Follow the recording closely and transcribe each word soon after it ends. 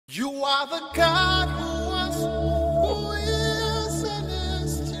Father God who was, who is, and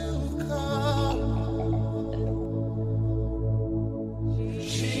is to come.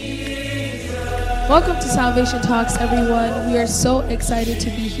 Welcome to Salvation Talks, everyone. We are so excited to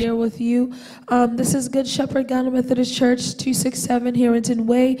be here with you. This is Good Shepherd Ghana Methodist Church, 267 Harrington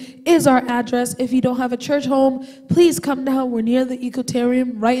Way is our address. If you don't have a church home, please come down. We're near the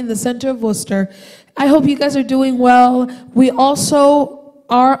Ecotarium, right in the center of Worcester. I hope you guys are doing well. We also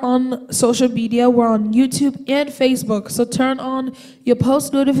are on social media. We're on YouTube and Facebook. So turn on your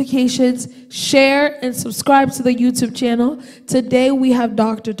post notifications, share, and subscribe to the YouTube channel. Today we have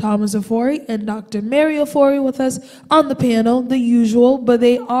Dr. Thomas Ofori and Dr. Mary Ofori with us on the panel, the usual, but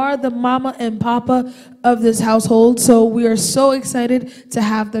they are the mama and papa of this household. So we are so excited to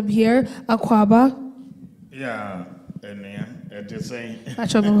have them here. Akwaba. Yeah,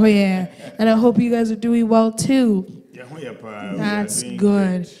 and I hope you guys are doing well too. That's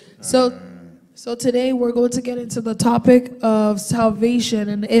good. So today we're going to get into the topic of salvation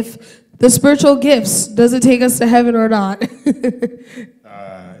and if the spiritual gifts, does it take us to heaven or not? Good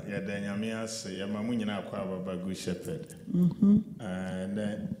shepherd. And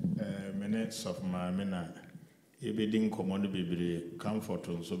minutes of my mina, you be ding command be comfort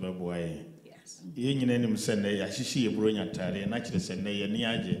on so boy. Yin him send a shishi bronya tally and actually send a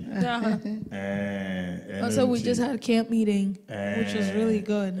niaje. Also, we just had a camp meeting, which was really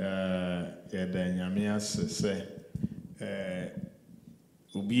good. Then Yamias say,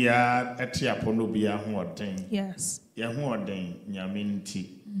 Ubia etiapon ubia hoarding. Yes. Yahoarding Yaminti.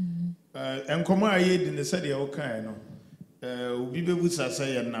 And come I aid in the city of Kaino. Ubibe Busa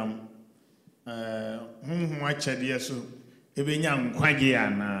say a nam. Watch a dear so. Even young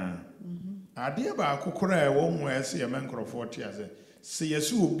Quagiana. Adia ba kokora e wo mu ese ye menkro 40 ase se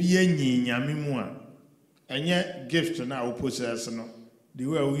yesu obi anyi nyame mu a enye gift na wo possess no the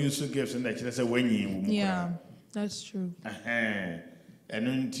way we use gifts na kire se wanyi wo mu. Yeah, that's true.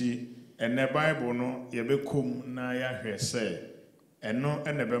 Eno nti ene Bible no ye bekom na ya hwe se eno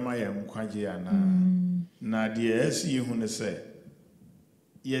ene be ma ye nkwage ana na de esi hu ne se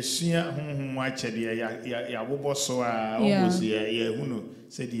yesua honhom achede ya bobo so a obosi ye hu no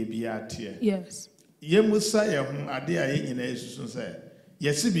se de bia tie. Yes. Ye musa ye hu ade a ye nyina esusu se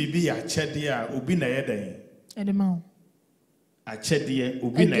yesi bibi ya chede a obi na ye dan Edema. A chede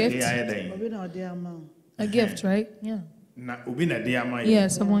obi na ye dan Obi na ode ama. A gift, right? Yeah. Na obi na de ama ye. Yeah,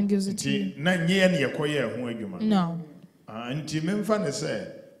 someone gives it to you. Na nye ne ye koye hu adwuma. No. Nti memfa ne se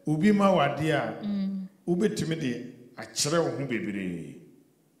obi ma wade a obetimi de a kire wo hu bebere.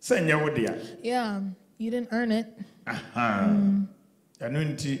 Say nya wo de a. Yeah, you didn't earn it.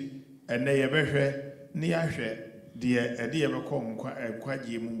 Anunti ene ye behwe ne ya hwe de ede ye bekom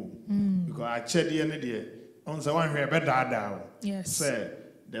kwaje mu because a chede ne de on say wan hwe be daada o. Yes. Say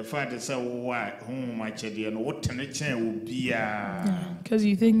the fact is why my chede no what ne chen wo bia because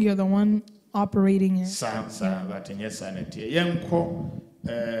you think you're the one operating it. That in yes sanity yenko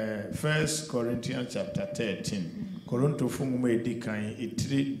 1 Corinthians chapter 13 Korinto fungu edikan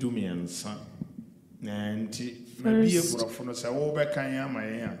etiri dumiensa nanti mabie burofo no se wo be kan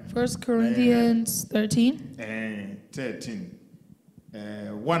amaye a 1 Corinthians 13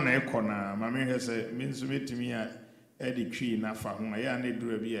 one ekona mame hwe se minso metimi a edi twi na fa ho ya na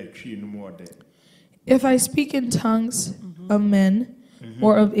dura bi a twi no mo ode. If I speak in tongues of men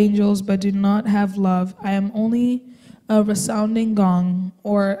or of angels but do not have love, I am only a resounding gong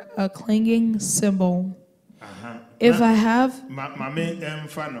or a clanging cymbal. If I have mame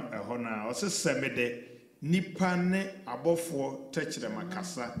emfa no eho na o se semede nipa ne abofo techire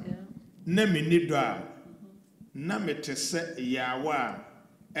makasa na meni do a na metese yawa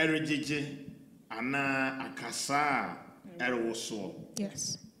erejeje ana akasa erewoso.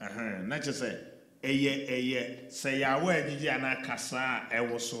 Yes. Na chese eye say yawa ejeje ana akasa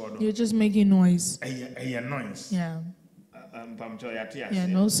ewoso do. You're just making noise. Eye noise. Yeah. Yeah,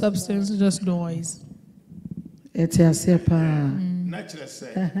 no substance, just noise. Etiase pa. Na chese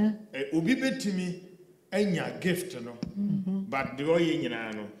say obi betimi enya gift no but the oye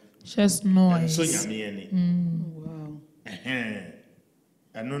nyina no just noise. So nyame ani. Wow.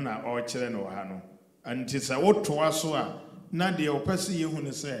 Eno na o kire no ha no anti sa wotoa so a na de opese ye hu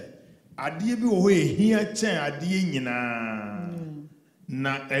ne se ade bi wo ho ehia chen ade nyina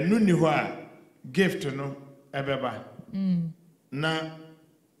na eno ni ho a gift no ebeba na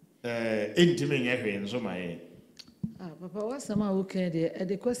entime nya hwe nso maye. Papa wasama okay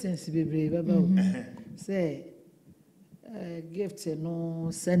the questions bebre baba o say gift no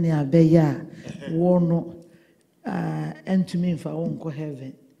send ya be ya wo no entumi mfa wo nko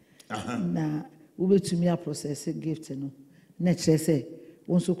heaven na wo betumi a process gift no na kire say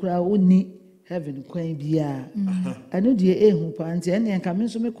wonso kura onni heaven kwan bia anu de ehu pa nti ene nka me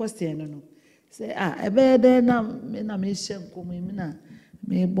so me question no say ebe de na me hye nkomo mi na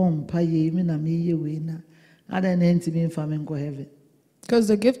me bom pa ye mi na me ye we na ada na enti me mfa me nko heaven. Because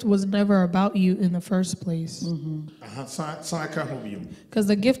the gift was never about you in the first place. Because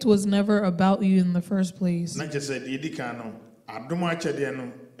the gift was never about you in the first place.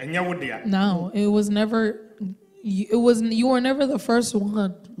 No, it was never. You were never the first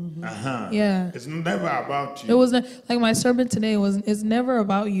one. Yeah. It's never about you. It was like my sermon today it's never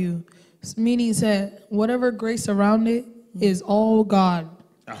about you. Meaning said whatever grace around it is all God.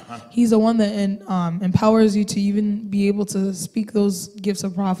 He's the one that empowers you to even be able to speak those gifts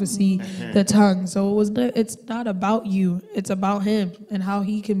of prophecy, the tongue. So it's not about you. It's about Him and how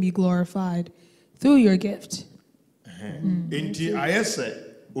He can be glorified through your gift. Inti ayese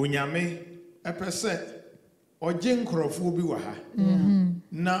onyame epese oje nkrofo bi wa ha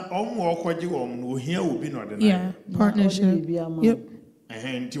na omo okoje wom no ohia obi no de na yeah, partnership. Yep.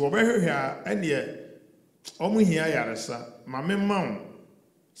 Inti obehwehwa ene omo hia yaresa mame mawo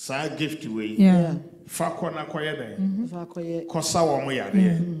sa gift we fa kona koye den Fa koye kosa wo mo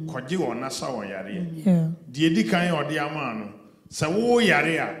yare koje wo na sa wo yare die di kan ode ama no sa wo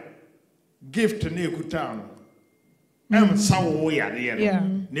yare a gift na ekuta no sa wo yare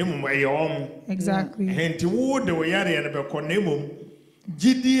no ne mum ayom Exactly. Henti wo de wo yare no be ko ne mum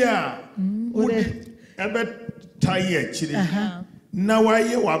gidi a wo ebe taye akiri na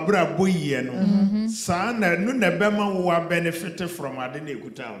waye wabra boyie no sa na no na be ma wo benefit from ade na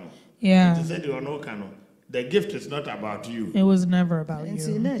ekuta no. Yeah. The gift is not about you. It was never about you.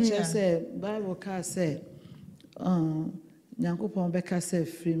 See, nature say, Bible can say, Nyankopon beka say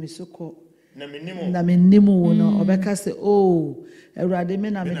free me so ko. Na me nimu no, obeka say, oh, Erade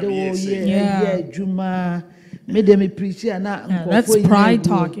me na me de wo ye juma, me de me preach na nkofo. That's pride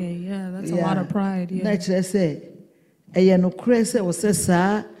talking. Yeah, that's a lot of pride. Yeah. Nature say, eye no kure say wo say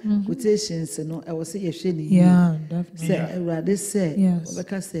sa quotations no, e wo say ye hwe ni. Yeah, definitely. Say Erade say,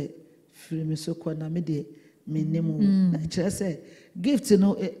 obeka say free me so ko na me de me nemu na kire say gift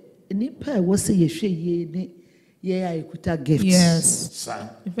no nipa wo say ye hwe ye ni ye ayekuta gifts. Yes.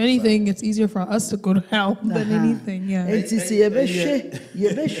 If anything, it's easier for us to go to hell than anything. Yeah. It is ye be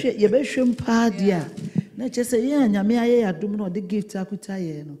hwe mpa dia na kire say ye anyame aye adum no the gift akuta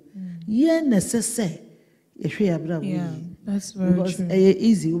ye no ye necessary ye hwe abra wo. Yeah, that's very true. Because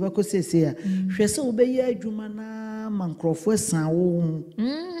easy we go say ya hwe say wo be ye adwuma na mankrofo san wo.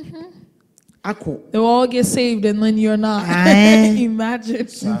 They will all get saved and then you're not. Imagine.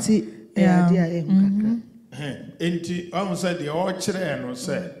 Enti said the all children no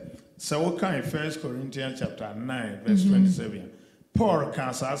say so what kind 1 Corinthians chapter 9 verse 27 Paul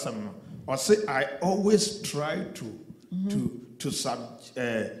can say some or say I always try to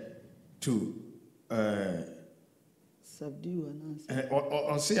subdue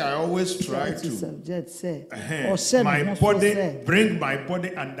or say I always try to subject say my body bring my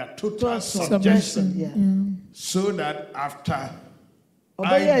body under total subjection so that after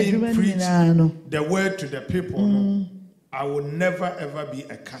I preach the word to the people I will never ever be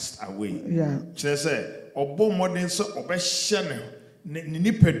a castaway. Say obo modern so obehye ne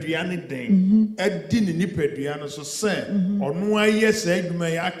nipadua ne den adi ne nipadua no so say ono aye say adwuma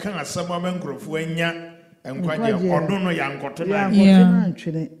ya kan asem amankrofo anya enkwaje ono no yankoto na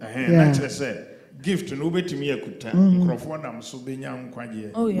antwene na kire say gift no betimi akuta nkrofo nam so benya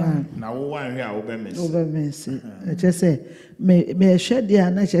nkwaje na wo wanhwe a wo be mesi kire say me hwe dia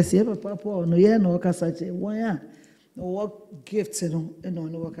na kire say papa Paul no ye no kasa che won a what gift no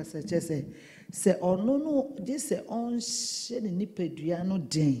no kasa che say ono no je say on hye ne nipadua no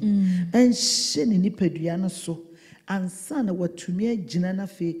den en hye ne nipadua no so ansa na watumi agina na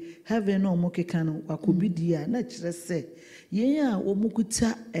fe heaven no mokeka no wakobidia na kire say yen a wo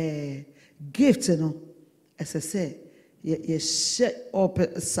mukuta gift no say ye hye op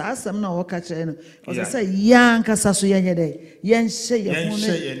saasam na wo ka kire no o say yanka saso yenye de yen hye ye ho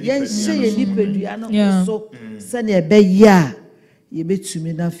no yen hye ye nipadua no so se na ebe ya ye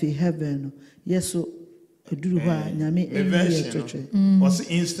betumi na fe heaven no yeso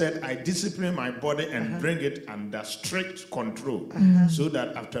instead I discipline my body and bring it under strict control so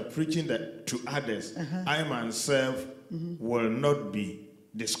that after preaching that to others I myself will not be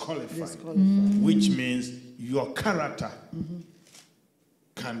disqualified. Which means your character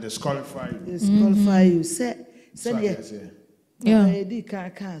can disqualify you. Say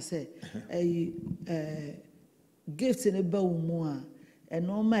gifts in a bow and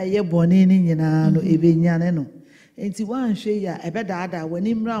no my ye boni ni nyina no ebenyane no enti wan hwe ya ebeda ada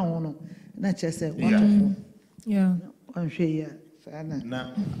wani mra ho no na che se wonderful wan hwe ya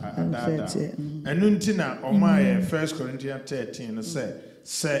na ada enu ntina omaye 1 Corinthians 13 no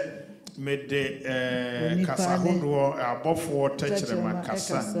say me de kasa hodo abofo techrema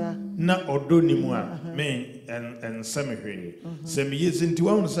kasa na odo nimu a me ensem hwe se me yezinti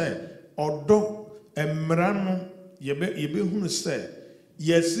wa say odo emra no yebe hunu say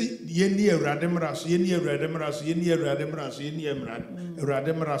yesi yeni awrade mraso yeni awrade mraso yeni awrade mraso yeni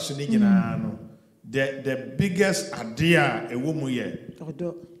awrade mraso ni nyina no the biggest idea a woman here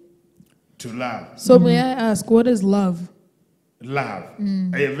to love. So may I ask, what is love? Love.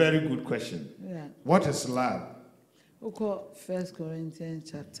 A very good question. Yeah. What is love? Okay, 1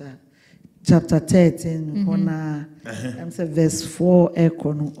 Corinthians chapter 13, verse 4.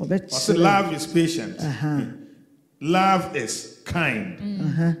 Love is patient. Love is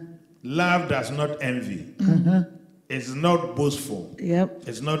kind. Love does not envy. It's not boastful. Yep.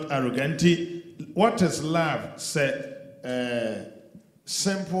 It's not arrogant. What is love? Say,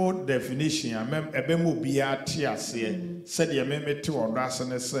 simple definition. Ebemu biya tiase. Said ye meme to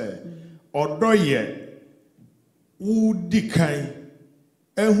odasane say. Odoye udikai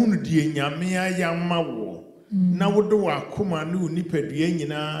ehunu die nyame ayama wo. Na wodo akoma ne unipadua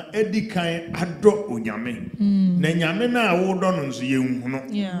nyina edikan ado onyame. Na nyame na wodo no nso ye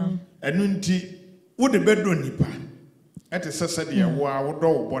nhunu. Yeah. Enu nti wode bedo nipa. Because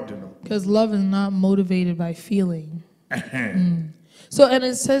love is not motivated by feeling. So, and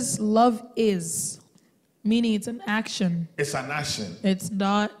it says love is, meaning it's an action. It's an action. It's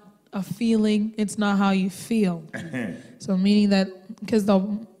not a feeling. It's not how you feel. So, meaning that, because the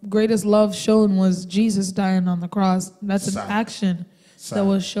greatest love shown was Jesus dying on the cross. That's an action that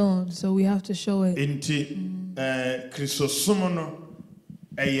was shown. So, we have to show it.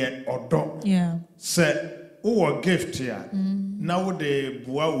 Yeah. Or gift ya now the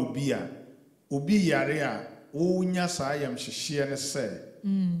bua ubia ubi yarea o nyasa yam shishia ne say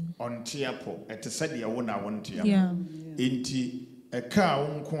on tiapo et said ya wona wontia enti a car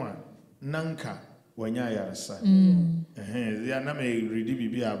unko nanka wanya yarasa ya na me read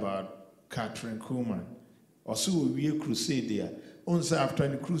bibia about Catherine Kuhlman also we crusade there. Also after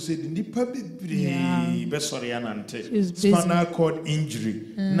the crusade, nipa bibiri besori anante spinal cord injury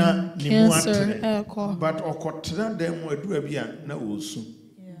na cancer, but okotra dem adu abia na osu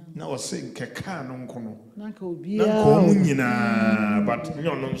na ose nkeka no nkono na ko nyina but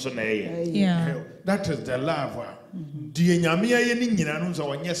nyono nso na eye. That is the love die nyame aye ni nyina no nso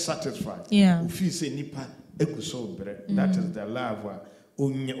onye satisfied ofi se nipa ekuso bre. That is the love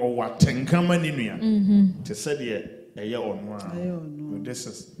onye owatenkama ni nua te said ye. This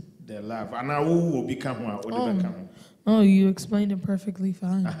is the love. And I will become one. Oh, you explained it perfectly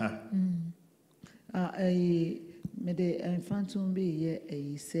fine. Me de infantum be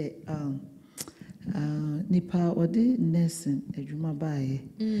ye say nipa odi nursing adwuma bae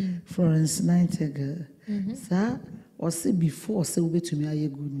Florence Nightingale sa or say before say obetumi aye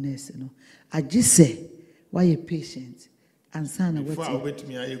good nurse no agi say why a patient and son before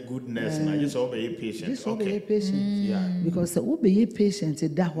obetumi aye good nurse na just obey patient. Just obey patient. Yeah. Because obey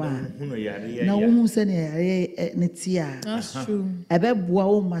patient da ho a na wo say na yare netia. That's true. Ebe boa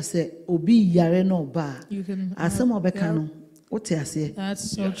wo ma say obi yare no ba. You can asem obeka no what you say.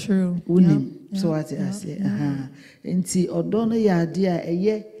 That's so true. Unim so what you say. Enti odo no ya ade a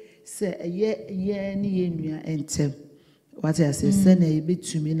eye say eye ne ye nua entem. What you say say na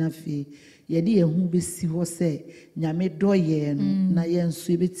ebetumi na fi yedi ehu besi ho se nyame doye no na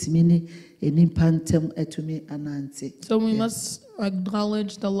yenso ebetimi ni enimpa ntem etumi anante. So we must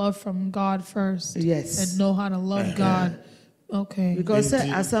acknowledge the love from God first. Yes. And know how to love God. Okay. Because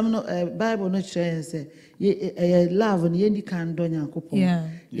asam no Bible no chere say love no yendi kan do Nyankopon. Yeah.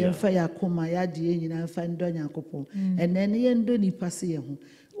 Yemfa yakoma ya de nyina mfa ndo Nyankopon. Enen yendo nipa se ye ho.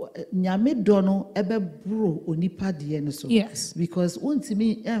 Nyame do no ebe bro onipa de no so. Yes. Because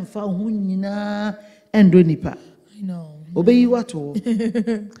untimi emfa ho nyina endo nipa. I know. Obeyi wato.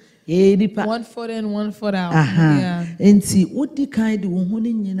 Nipa. 1 foot in, 1 foot out. Yeah. Enti odi kan de wo ho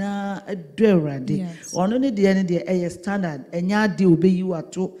ni nyina edo Awurade. Ono ne de ne de eye standard enya de obeyi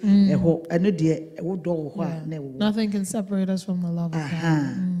wato eho eno de wo do wo ho a na wo. Nothing can separate us from the love of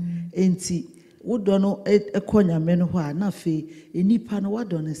God. Enti wodo no ekonya me no ho a na fe enipa no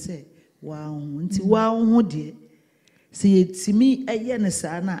wado ne se wa ho nti wa ho de se yetimi eye ne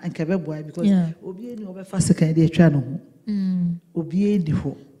sa na anka beboa because obi eni obefa second de atwa no ho obi edi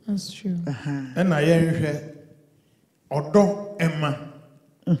ho. That's true. And I hear Odo Emma.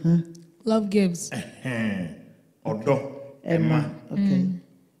 Love gives. Odo Emma. Okay.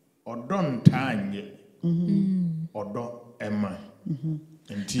 Odon Tanye. Odo Emma.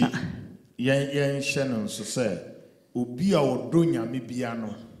 And yen Shannon so say obi a odo nyame bia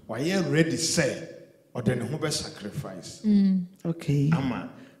no why ready say or then who be sacrifice Okay. ama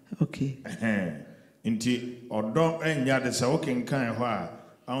Okay. Inti odo enya de say okay kan ho a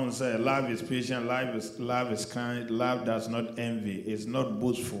I won't say love is patient, love is kind, love does not envy, it's not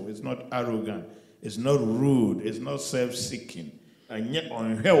boastful, it's not arrogant, it's not rude, it's not self-seeking. And yet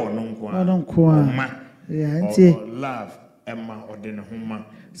on her or no love Emma or den huma.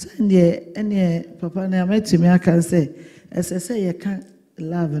 Any papa na met to me I can say as I say you can't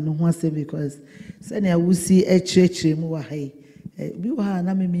love and one say because send I will see a church mu wa hai. Bi wa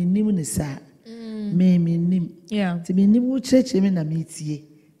na me nim ni sa. Me nim. Yeah. Ti me nim wo church me na me tie.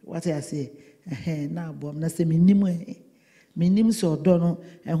 What I say, na bom na say me nim so do no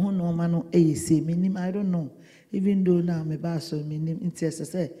ehun no ma no say me nim I don't know even though now me ba so me nim nti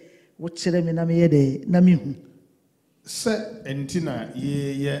say wo kire me na me ye de na me hu say entina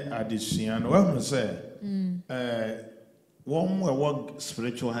ye adesua no wa hu say one work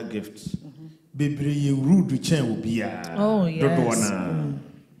spiritual gifts bebre ye rude chen obi a dodo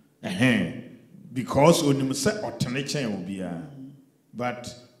na because onim say otene chen obi a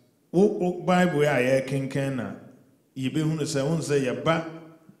but o Bible ya kenken na yibe hu say won say ye ba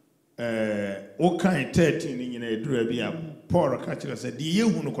o kan 13 ni nyina edura bi a Paul ka kire say de ye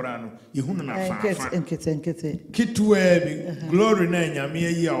hu no kora no ye hu no na fa enkete kitwa bi glory na nyame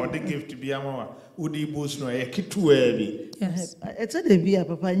yi a o de gift bi ama wa o de boast no ye kitwa bi yes eto de bi a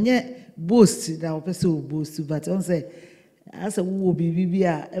papa nye boast na o pese o boast but on say asa wo bibi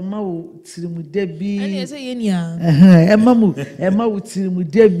a ema wo tirimude bi ani say ye nia ema wo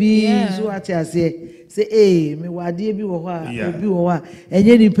tirimude bi so ati ase say me wade bi wo ho a obi wo a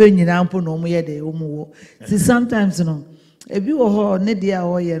enye ni pe nyina mpo no mo ye de o mo wo see sometimes no ebi wo ho ne de a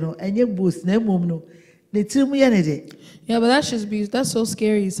wo ye no enye boast na emom no ne tirimu ye ne de yeah but that's so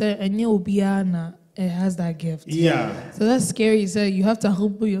scary you say enye obi na it has that gift yeah so that's scary you say you have to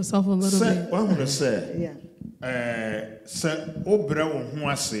humble yourself a little bit what would I say yeah say obra wo ho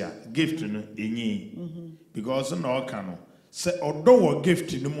ase a gift no enyi because no ka no say odo wo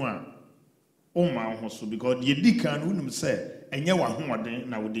gift no mu a o ma ho so because the dika no unum say enye wa hoden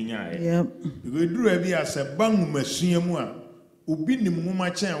na wo de nyaa yeah because dura bi a say bangu masua mu a obi nim nwoma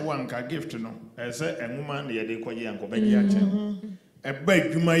chen wa nka gift no say enwoma na ye de koye anko be dia chen eba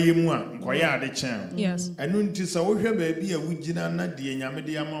adwuma ye mu a nkoye ade chen yes enu nti say wo hwe ba bi a wugina na de nyame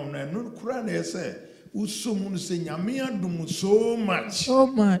de ama wo na enu kura na ye say usomun say nyame adum so much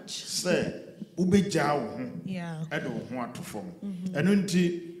say ubeja wo ho yeah edo ho atofom eno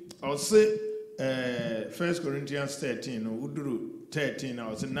nti I'll say 1 Corinthians 13 no uduru 13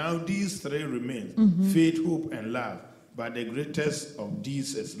 now say now these three remain faith, hope and love but the greatest of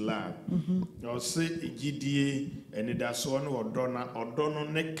these is love. I'll say gidie and that's one odono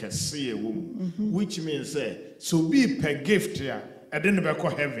ne kese which means say so be per gift here I didn't be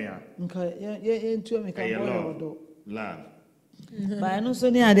call heaven ya okay into me can boy love but I know so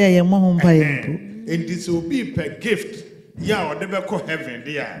near there ye mo ho mpa ye and this will be per gift yeah or they be call heaven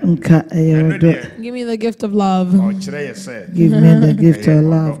there give me the gift of love or chere say give me the gift of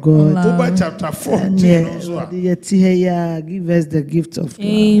love God Over chapter 14 also give us the gift of God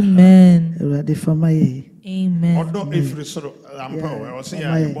amen ready for my amen although if we sort of I was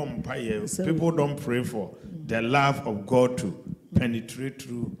saying people don't pray for the love of God to penetrate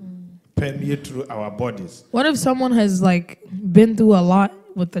through permeate through our bodies. What if someone has like been through a lot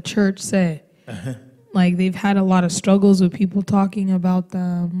with the church, say like they've had a lot of struggles with people talking about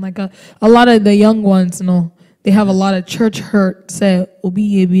them, like a lot of the young ones, you know, they have a lot of church hurt, say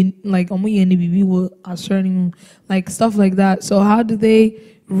like like stuff like that. So how do they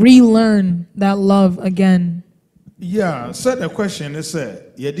relearn that love again? Yeah, so the question is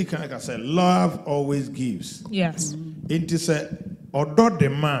I said love always gives. Yes. It is odo the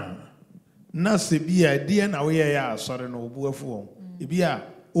man na se bia dia na we ya asore no obuafo bia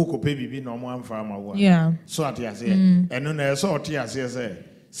okope bibi na omo amfa ma wo yeah so ate ase eno na so ate ase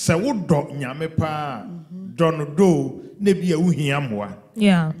se wo do nyame pa do no do na bia wo hia moa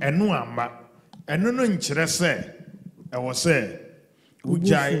yeah eno ama eno no nkire se e wo se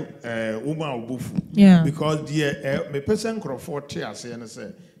ujai uma obufu yeah because the me person crofo ate ase ne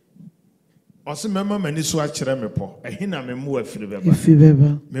se Ose mema mani so akire me po ehina me mu afire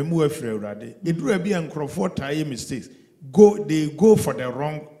beba me mu afire urade edura bi ankrofo tie mistakes they go for the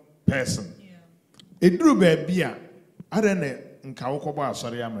wrong person eduru ba bia are ne nka wokoba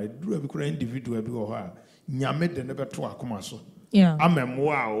asore ama eduru bi kura individual bi wo ho a nyame de ne beto akoma so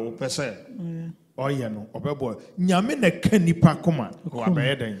amemo a wo pese oye no obebo nyame na kanipa koma wo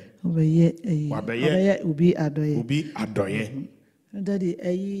abeye den obeye ubi adoye daddy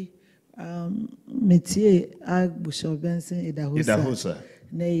ayi Metie Bishop Benson Idahosa.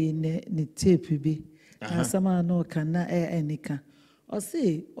 Ne tape bi. Asama no kana enika. O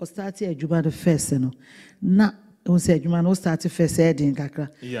say o start adwuma the first no. Na o say adwuma no start first edin kakra.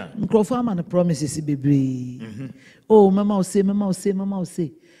 Yeah. Nkrofo ama no promises bebre. Oh mama o say.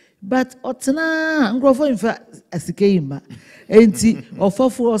 But otena nkrofo infa asikeyima. Enti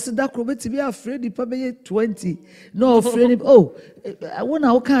ofofo osida krobeti bi afraid pa be 20. No afraid oh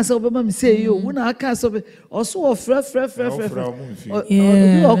wona o kan say obema me say yo wona aka so be oso ofra.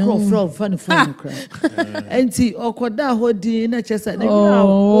 Yeah. O fan phone kra. Enti okoda hodi na chesa na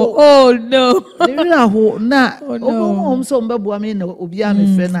oh no. Na ho na obom so mbabo am na obi am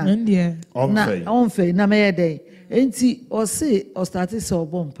frɛ na onfe na me dey enti o say o start so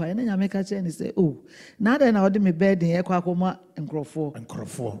obom pa na nyame ka che ni say oh na dey na odi me bed e kwa akoma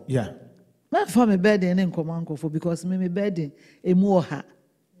nkrofo yeah ma fa me bed e nkoma nkrofo because me bed emu oha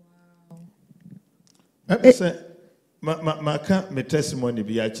say ma me testimony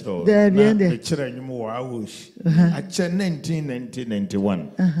bi a kire na kire nwum wo awosh a kire 1991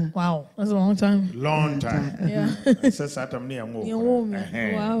 wow that's a long time yeah say satam ne yanwo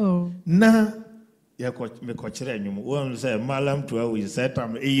wow na me ko kire nwum wo say malam to awosh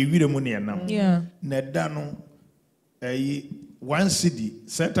satam e wire mu ne nam yeah na da no one city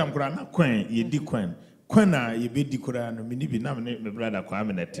satam kura na kwan ye di kwan na ye be di kura no me ni bi na me brother kwa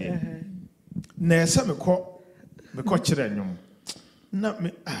me na te na esa me ko kire nwum na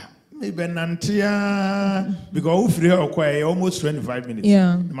me be nantia because we free okwa almost 25 minutes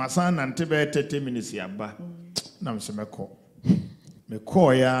yeah ma san nante be 30 minutes yaba na me se me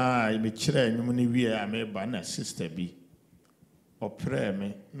ko ya me kire nwum ni wie a me ba na sister bi opre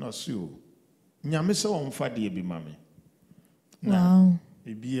me no so nyame se won fa de bi ma me wow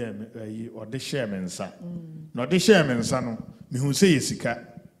bi o de share me nsa no de share me nsa no me hu se yesika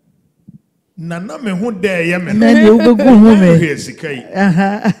na me hu de ye me na you go hu me yesika yi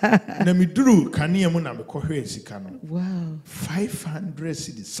na me duru kane mu na me ko hwe yesika no wow 500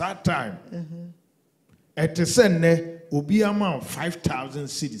 cedis that time it is ne obi ama 5000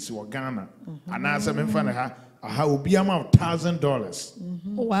 cedis wo Ghana ana se me fa na ha obi ama $1,000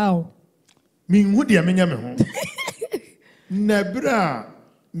 wow me hu de me nya me ho na bra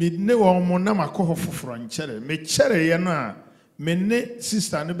me ne wo mo na makoho foforo nkere me kere ye no a me ne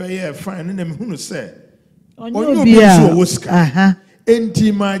sister no be ye fine na me hunu se onyo bi so wo ska enti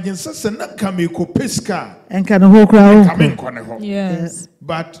imagine se na ka me ko peska enka no ho kra ho ka me nko ne ho yes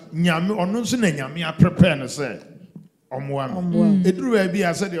but nyame ono nso na nyame a prepare no se omwa eduru ba bi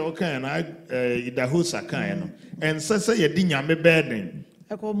ase de o kan na Idahosa kan no en se ye di nyame burden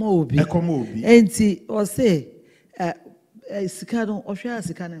ekoma obi enti o se sika no ohwe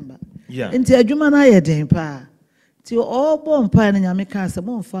sika namba enti adwuma na ye den pa ti obo mpa na nyame ka se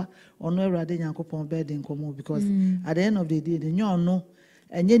monfa ono awurade nyankopon burden komo because at the end of the day the nyono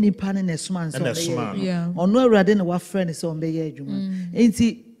enye nipa ne nesuma nso ono awurade na wa friend se on be ye adwuma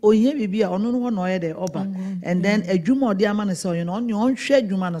enti oye bibia ono no no ye de oba and then adwuma odi ama ne se onye no onhwe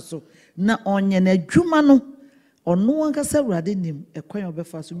adwuma no so na onye na adwuma no ono anka se awurade nim ekwan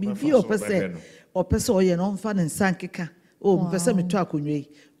obefa so bibi opese oye no mfa ne nsankeka oh me pese me to akonwei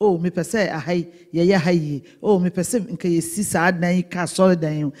oh me pese ahai ye hayi oh me pese nka yesi saa dan ka sori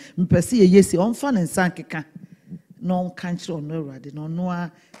dan me pese ye yesi on fa ne nsankeka no kanchiro no awurade no no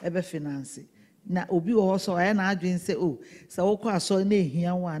a ebe finance na obi wo so aye na adwen se oh sa wo kwa so na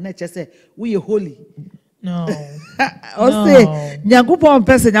ehia wa na che se wo ye holy no o se nyankopon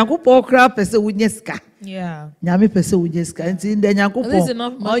pese nyankopon kra pese wo nyeska yeah nyame pese wo nyeska nti nda nyankopon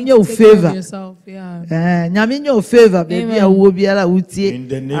onye o favor nyame nye o favor baby a wo biara wutie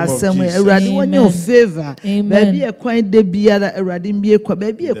asem awurade wonye o favor baby e kwan de biara awurade mbie kwa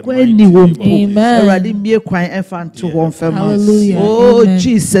baby e kwan ni wo mpo awurade mbie kwan enfanto won fema oh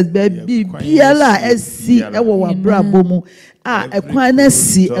Jesus baby biara esi e wo wa brabo mu ekwan na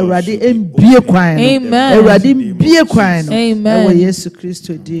si awurade mbie kwan awurade mbie kwan no e wo Yesu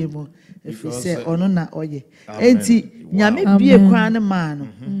Kristo di mu if say ono na oye enti nyame bie kwan na ma no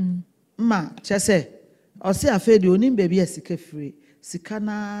ma chese o se afedi onim baby asika free sika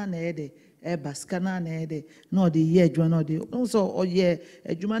na ede eba sika na ede no de ye adwuma no de so oye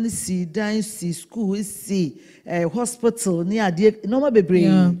adwuma ne si dan si school si hospital ni ade no ma bebre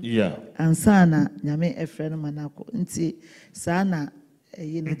ansana nyame efre no manako nti sana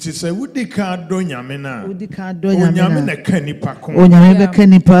nti se wudi ka do nyame na nyame na ka nipa ko nyame be ka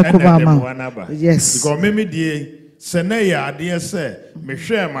nipa ko ba ma yes because me die se na ya ade se me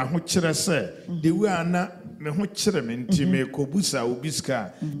hwe ma ho kire se de wi ana me ho kire me nti me ko busa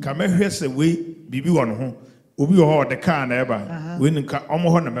obiska ka me hwe se we bibi won ho obi ho the car na eba we nka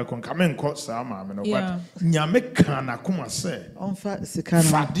omo ho na meko nka menko saa maame no but nyame ka na koma se onfa sika no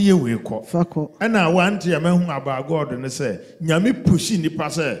fade we ko fako na wante ya mehu aba god ne se nyame pushi nipa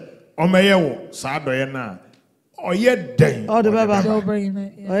se omeye wo saa doye na oye den all the baba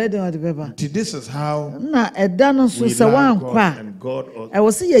oye den all the baba this is how na eda no so se wan kwa I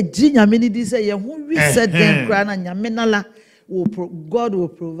was say ye gi nyame ni di say ye hu wi se den kra na nyame nala God will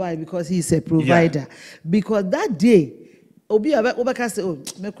provide because he is a provider. Because that day, obi obeka say oh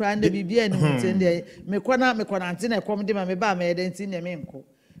me kra na bibia ni hoten dey me kwana ante na ekom de ma me ba me den tin na me nko.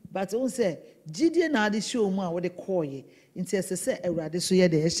 But on say gidie na ade show mu a wo de koye nti ese awurade so ye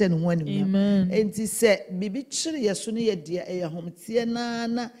de ehye no ho anim. Nti say bibi kire ye so ne ye de e homtie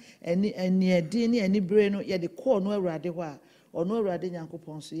na eni edi ni eni bre no ye de ko no awurade ho a ono awurade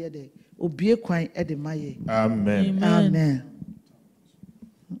nyankopon so ye de obie kwan e de maye. Amen.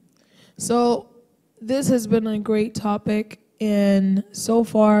 So this has been a great topic, and so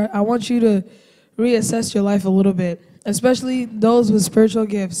far I want you to reassess your life a little bit, especially those with spiritual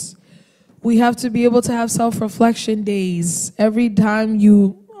gifts. We have to be able to have self-reflection days. Every time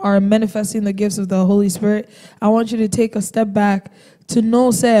you are manifesting the gifts of the Holy Spirit, I want you to take a step back to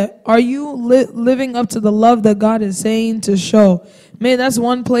know, say, are you living up to the love that God is saying to show? Man, that's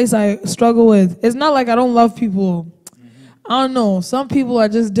one place I struggle with. It's not like I don't love people. I don't know. Some people are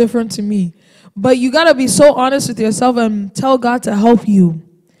just different to me. But you got to be so honest with yourself and tell God to help you.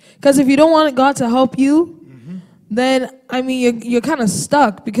 Because if you don't want God to help you, then, I mean, you're kind of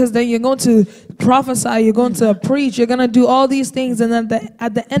stuck, because then you're going to prophesy, you're going to preach, you're going to do all these things, and then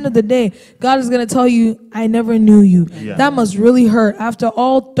at the end of the day, God is going to tell you, I never knew you. Yeah. That must really hurt after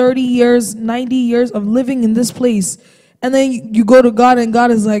all 30 years, 90 years of living in this place. And then you go to God, and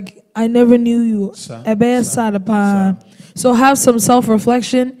God is like, I never knew you. So have some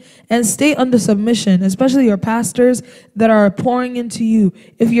self-reflection and stay under submission, especially your pastors that are pouring into you.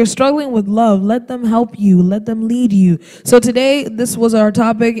 If you're struggling with love, let them help you. Let them lead you. So today, this was our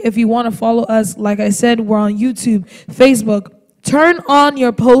topic. If you want to follow us, like I said, we're on YouTube, Facebook. Turn on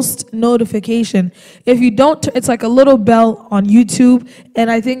your post notification. If you don't, it's like a little bell on YouTube, and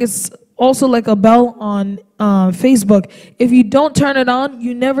I think it's also like a bell on Facebook. If you don't turn it on,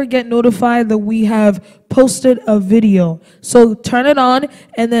 you never get notified that we have posted a video. So turn it on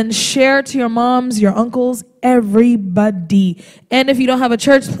and then share to your moms, your uncles, everybody. And if you don't have a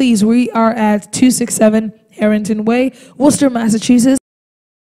church, please, we are at 267 Harrington Way, Worcester, Massachusetts.